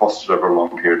and fostered over a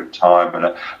long period of time,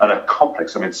 and a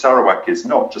complex. Sarawak is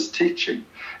not just teaching.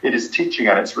 It is teaching,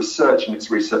 and it's research, and it's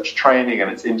research training,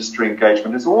 and it's industry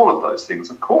engagement. It's all of those things.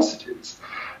 Of course it is.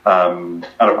 And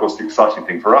of course, the exciting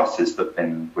thing for us is that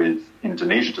then with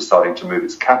Indonesia deciding to move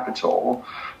its capital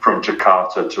from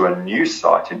Jakarta to a new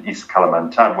site in East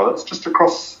Kalimantan, well, that's just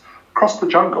across the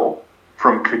jungle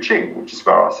from Kuching, which is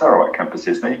where our Sarawak campus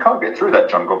is. Now, you can't get through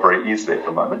that jungle very easily at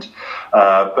the moment.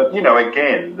 But,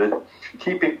 again,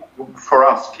 keeping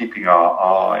our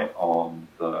eye on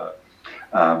the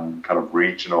kind of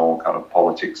regional kind of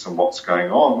politics and what's going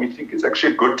on, we think it's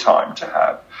actually a good time to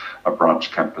have a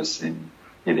branch campus in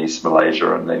East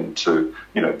Malaysia, and then to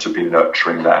be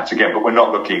nurturing that again. But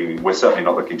we're certainly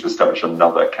not looking to establish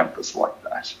another campus like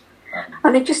that.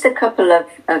 Just a couple of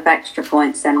extra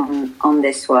points then on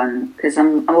this one, because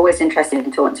I'm always interested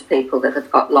in talking to people that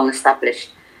have got long established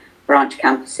branch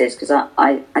campuses, because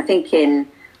I think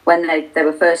when they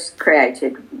were first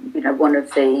created, one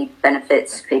of the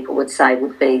benefits people would say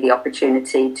would be the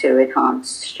opportunity to enhance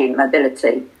student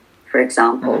mobility, for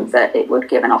example, that it would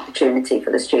give an opportunity for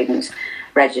the students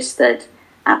registered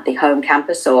at the home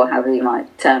campus, or however you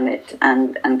might term it,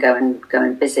 and go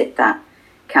and visit that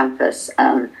campus.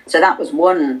 So that was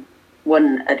one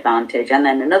advantage, and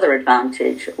then another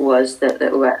advantage was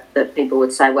that people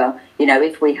would say, well,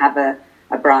 if we have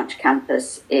a branch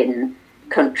campus in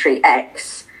country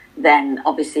X, then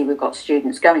obviously we've got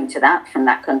students going to that from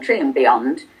that country and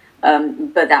beyond.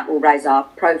 But that will raise our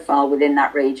profile within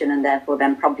that region, and therefore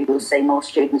then probably we'll see more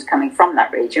students coming from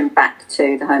that region back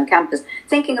to the home campus.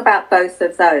 Thinking about both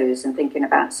of those and thinking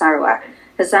about Sarawak,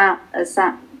 has that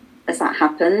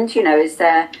happened? Is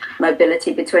there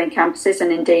mobility between campuses,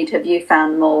 and indeed have you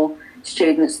found more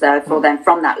students therefore then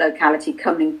from that locality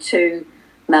coming to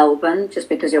Melbourne just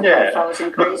because your profile has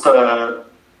increased?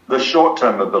 The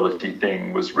short-term mobility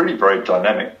thing was really very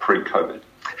dynamic pre-COVID.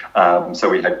 So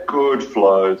we had good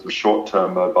flows of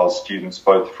short-term mobile students,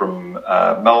 both from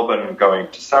Melbourne going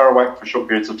to Sarawak for short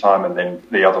periods of time, and then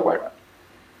the other way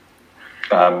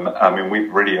around.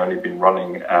 We've really only been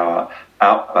running our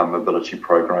outbound mobility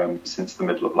program since the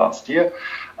middle of last year,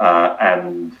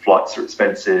 and flights are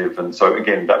expensive, and so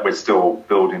again that we're still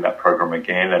building that program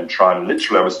again and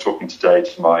literally I was talking today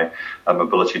to my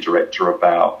mobility director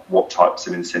about what types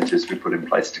of incentives we put in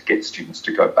place to get students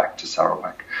to go back to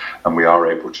Sarawak, and we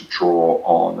are able to draw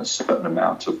on a certain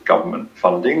amount of government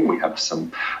funding. We have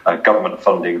some government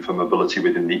funding for mobility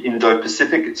within the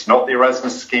Indo-Pacific. It's not the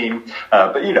Erasmus scheme,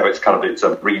 but it's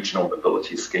a regional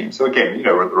mobility scheme. So again,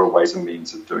 there are ways and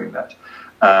means of doing that.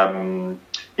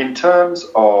 In terms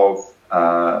of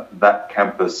that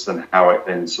campus and how it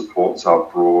then supports our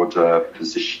broader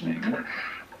positioning,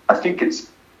 I think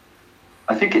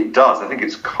it does. I think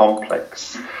it's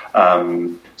complex.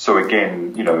 So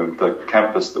again, the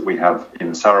campus that we have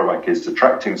in Sarawak is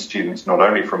attracting students not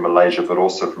only from Malaysia but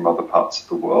also from other parts of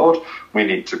the world. We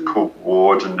need to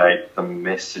coordinate the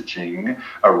messaging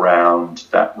around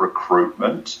that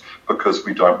recruitment, because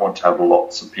we don't want to have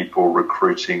lots of people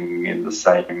recruiting in the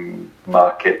same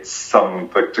markets, some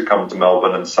to come to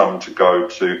Melbourne and some to go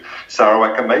to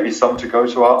Sarawak, and maybe some to go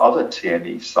to our other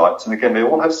TNE sites. And again, they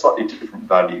all have slightly different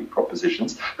value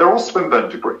propositions. They're all Swinburne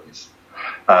degrees.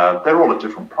 They're all at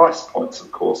different price points,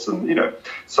 of course, and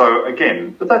so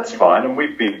again, but that's fine. And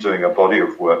we've been doing a body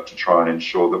of work to try and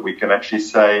ensure that we can actually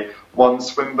say one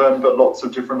Swinburne, but lots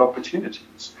of different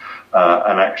opportunities,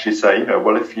 and actually say,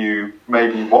 well, if you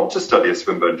maybe want to study a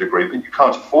Swinburne degree, but you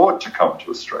can't afford to come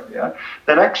to Australia,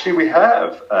 then actually we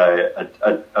have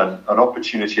an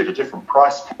opportunity at a different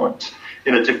price point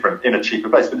in a cheaper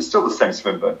place, but it's still the same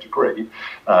Swinburne degree.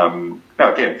 Now,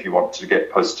 again, if you want to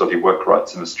get post-study work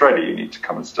rights in Australia, you need to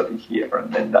come and study here,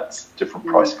 and then that's a different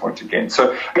price point again.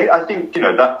 So I think,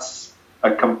 that's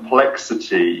a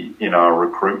complexity in our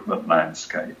recruitment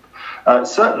landscape.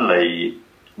 Certainly,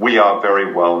 we are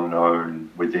very well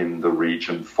known within the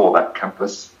region for that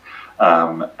campus,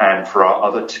 and for our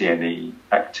other TNE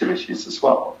activities as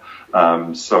well.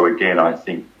 So again, I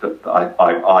think that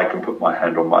I can put my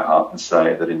hand on my heart and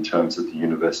say that in terms of the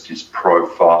university's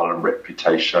profile and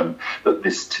reputation, that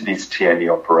these TNE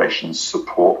operations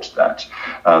support that.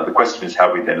 The question is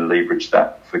how we then leverage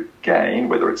that for gain,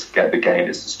 whether it's the gain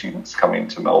is the students coming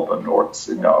to Melbourne or it's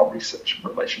our research and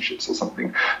relationships or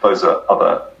something. Those are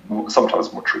other,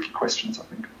 sometimes more tricky questions, I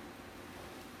think.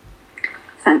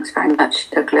 Thanks very much,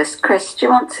 Douglas. Chris, do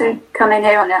you want to come in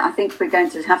here on it? I think we're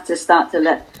going to have to start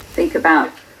to think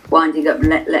about winding up and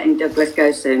letting Douglas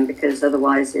go soon, because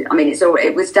otherwise, it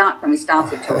was dark when we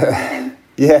started talking to him.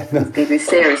 Yeah, no. It's getting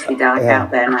seriously dark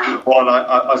out there now. Well,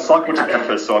 I cycle to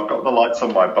campus, so I've got the lights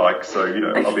on my bike, so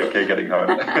I'll be okay getting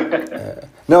home.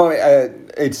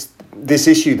 It's this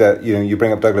issue that you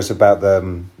bring up, Douglas, about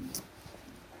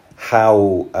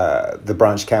how the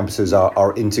branch campuses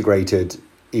are integrated,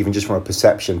 even just from a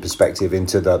perception perspective,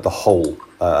 into the whole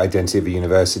identity of a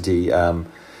university. I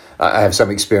have some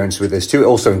experience with this too,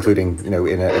 also including in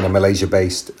a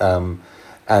Malaysia-based,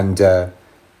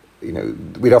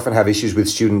 we'd often have issues with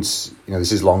students.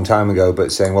 This is a long time ago,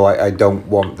 but saying, well, I don't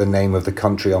want the name of the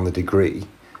country on the degree,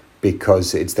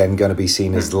 because it's then going to be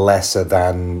seen as lesser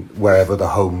than wherever the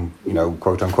home,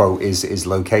 quote unquote, is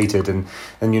located. And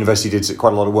university did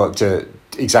quite a lot of work to,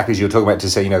 exactly as you're talking about, to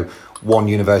say, one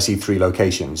university, 3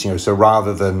 locations, so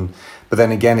rather than, but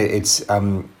then again, it's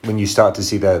when you start to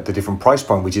see the different price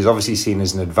point, which is obviously seen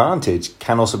as an advantage,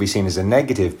 can also be seen as a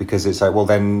negative, because it's like, well,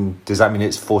 then does that mean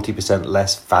it's 40%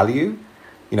 less value?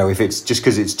 If it's just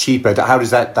because it's cheaper, how does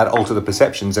that alter the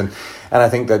perceptions? And I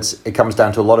think it comes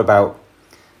down to a lot about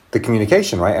the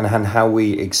communication, right? And how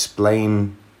we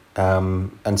explain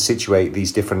and situate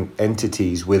these different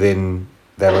entities within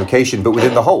their location, but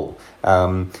within the whole.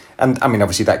 And I mean,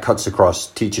 obviously that cuts across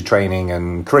teacher training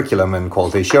and curriculum and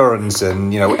quality assurance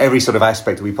and, every sort of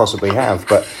aspect we possibly have.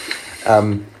 But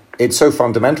it's so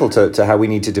fundamental to how we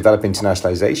need to develop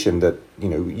internationalization that,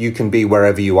 you can be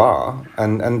wherever you are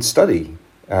and study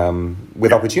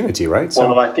with opportunity, right?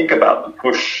 Well, and I think about the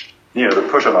push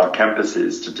on our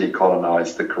campuses to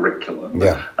decolonize the curriculum,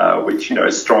 which,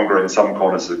 is stronger in some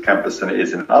corners of campus than it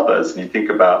is in others. And you think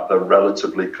about the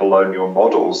relatively colonial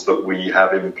models that we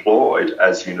have employed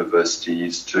as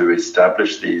universities to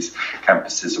establish these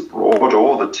campuses abroad,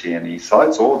 or the TNE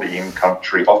sites, or the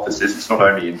in-country offices. It's not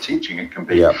only in teaching, it can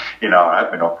be in our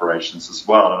admin operations as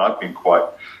well. And I've been quite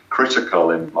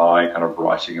critical in my kind of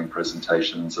writing and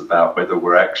presentations about whether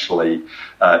we're actually,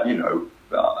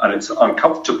 and it's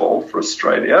uncomfortable for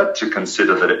Australia to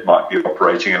consider that it might be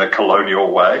operating in a colonial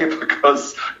way,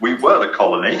 because we were the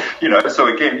colony,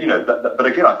 So again, but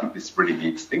again, I think this really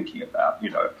needs thinking about,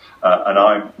 and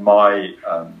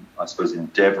I suppose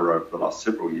endeavour over the last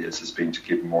several years has been to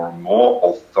give more and more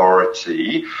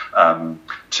authority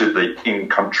to the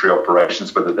in-country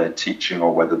operations, whether they're teaching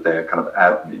or whether they're kind of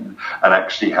admin, and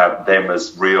actually have them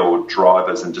as real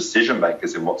drivers and decision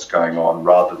makers in what's going on,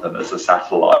 rather than as a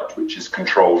satellite which is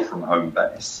controlled from home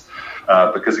base.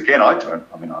 Because again, I'm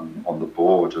on the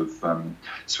board of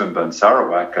Swinburne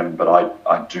Sarawak, but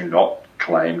I do not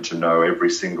claim to know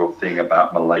every single thing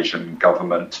about Malaysian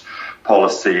government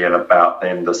policy and about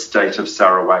then the state of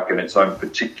Sarawak and its own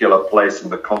particular place in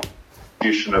the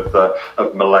constitution of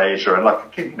Malaysia. And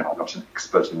again, I'm not an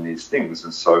expert in these things,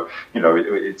 and so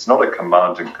it's not a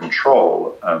command and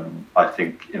control. I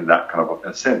think in that kind of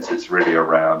a sense, it's really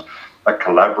around a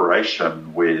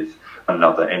collaboration with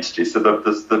another entity. So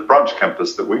the branch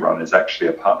campus that we run is actually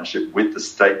a partnership with the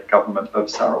state government of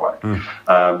Sarawak.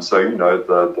 So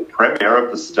the premier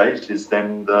of the state is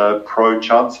then the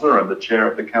pro-chancellor and the chair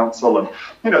of the council, and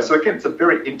so again, it's a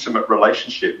very intimate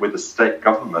relationship with the state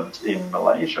government in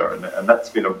Malaysia, and that's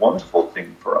been a wonderful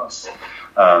thing for us.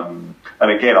 And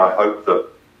again, I hope that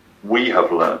we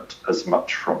have learnt as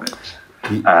much from it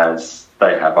as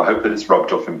they have. I hope that it's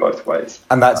rubbed off in both ways.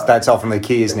 And that's often the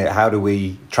key, isn't it? How do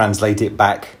we translate it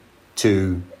back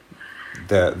to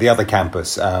the other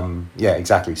campus? Yeah,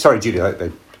 exactly. Sorry, Judy,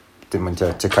 I didn't mean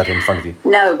to cut in front of you.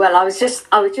 No, well, I was just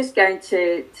going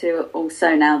to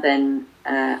also now then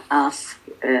ask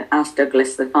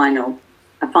Douglas a final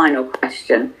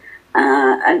question,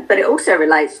 but it also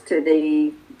relates to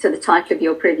the title of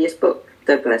your previous book,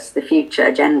 Douglas, The Future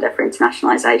Agenda for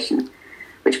Internationalisation,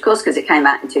 which, of course, because it came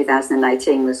out in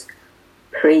 2018, was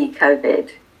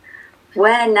pre-COVID.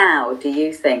 Where now do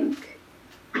you think,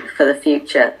 for the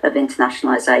future of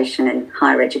internationalisation in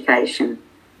higher education,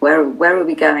 where are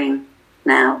we going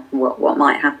now? What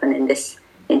might happen in this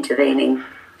intervening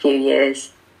few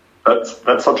years?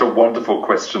 That's such a wonderful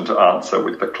question to answer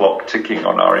with the clock ticking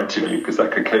on our interview, because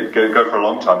that could go for a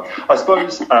long time. I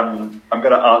suppose I'm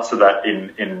going to answer that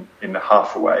in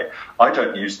half a way. I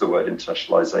don't use the word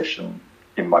internationalisation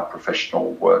in my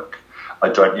professional work. I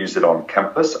don't use it on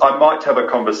campus. I might have a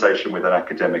conversation with an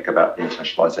academic about the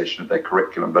internationalisation of their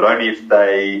curriculum, but only if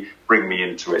they bring me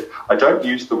into it. I don't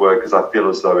use the word because I feel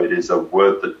as though it is a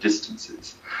word that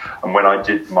distances. And when I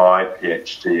did my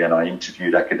PhD and I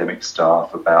interviewed academic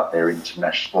staff about their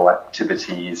international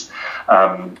activities,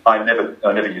 I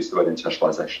never used the word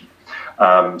internationalisation.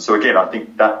 So again, I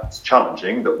think that's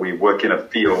challenging, that we work in a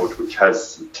field which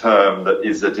has a term that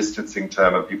is a distancing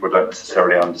term and people don't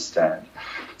necessarily understand.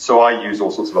 So I use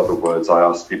all sorts of other words. I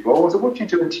ask people, so what do you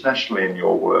do internationally in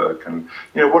your work? And,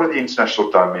 what are the international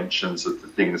dimensions of the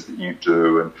things that you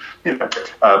do? And,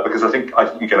 because I think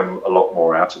you can get a lot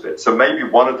more out of it. So maybe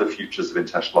one of the futures of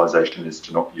internationalisation is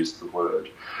to not use the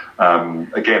word.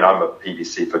 Again, I'm a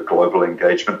PVC for global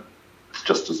engagement. It's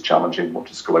just as challenging. What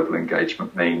does global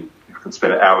engagement mean? You can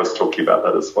spend hours talking about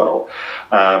that as well.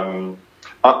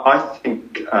 I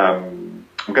think...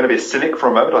 I'm going to be a cynic for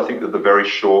a moment. I think that the very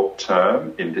short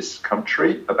term in this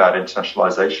country about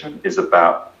internationalisation is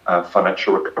about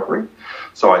financial recovery.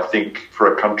 So I think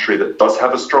for a country that does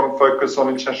have a strong focus on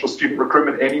international student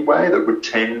recruitment anyway, that would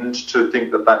tend to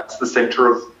think that that's the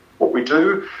centre of what we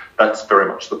do, that's very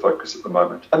much the focus at the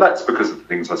moment. And that's because of the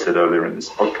things I said earlier in this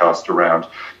podcast around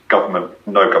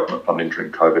no government funding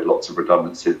during COVID, lots of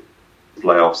redundancy,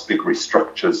 layoffs, big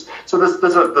restructures. So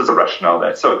there's a rationale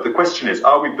there. So the question is,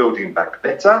 are we building back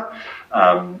better?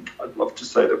 I'd love to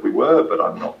say that we were, but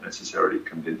I'm not necessarily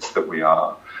convinced that we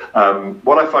are.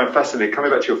 What I find fascinating, coming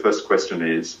back to your first question,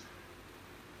 is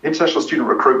international student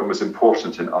recruitment was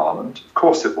important in Ireland. Of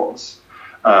course it was.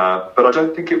 But I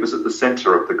don't think it was at the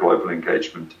centre of the global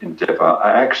engagement endeavour.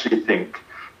 I actually think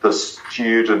the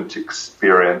student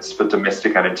experience for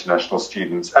domestic and international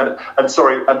students, and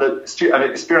the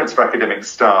experience for academic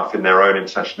staff in their own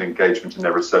international engagement and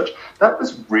their research, that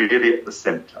was really at the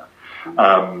centre.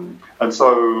 And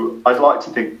so I'd like to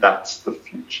think that's the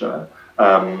future.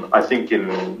 I think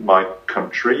in my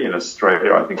country, in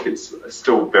Australia, I think it's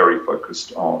still very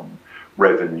focused on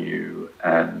revenue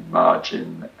and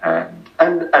margin and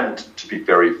to be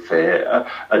very fair,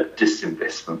 a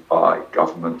disinvestment by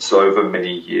governments over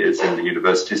many years in the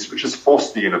universities, which has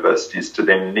forced the universities to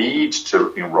then need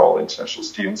to enrol international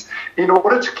students in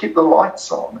order to keep the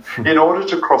lights on, in order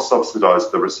to cross-subsidise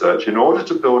the research, in order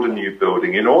to build a new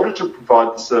building, in order to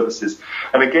provide the services.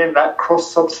 And again, that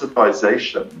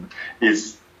cross-subsidisation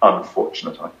is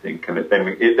unfortunate, I think, and it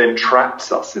then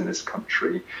traps us in this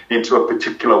country into a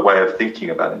particular way of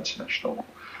thinking about international,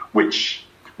 which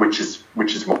is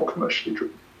more commercially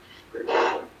driven.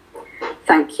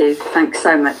 Thank you. Thanks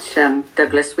so much,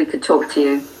 Douglas. We could talk to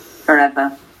you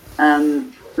forever,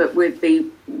 but we'd be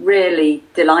really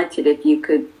delighted if you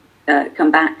could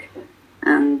come back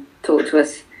and talk to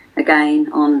us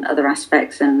again on other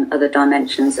aspects and other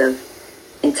dimensions of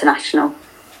international.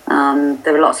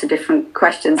 There were lots of different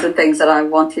questions and things that I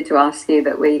wanted to ask you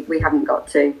that we haven't got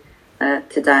to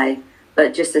today.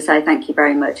 But just to say thank you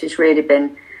very much. It's really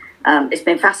been it's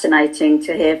been fascinating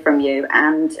to hear from you,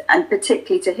 and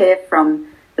particularly to hear from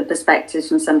the perspectives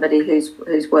from somebody who's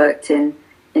worked in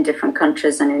different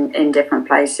countries and in different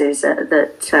places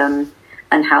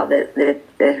and how there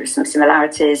are some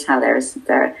similarities, how there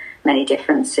are many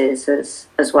differences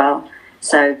as well.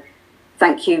 So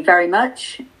thank you very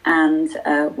much, and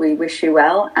we wish you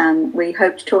well, and we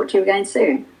hope to talk to you again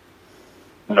soon.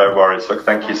 No worries. Look,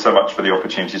 thank you so much for the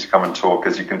opportunity to come and talk.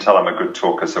 As you can tell, I'm a good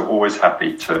talker, so always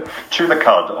happy to chew the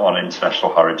cud on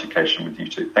international higher education with you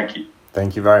too. Thank you.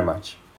 Thank you very much.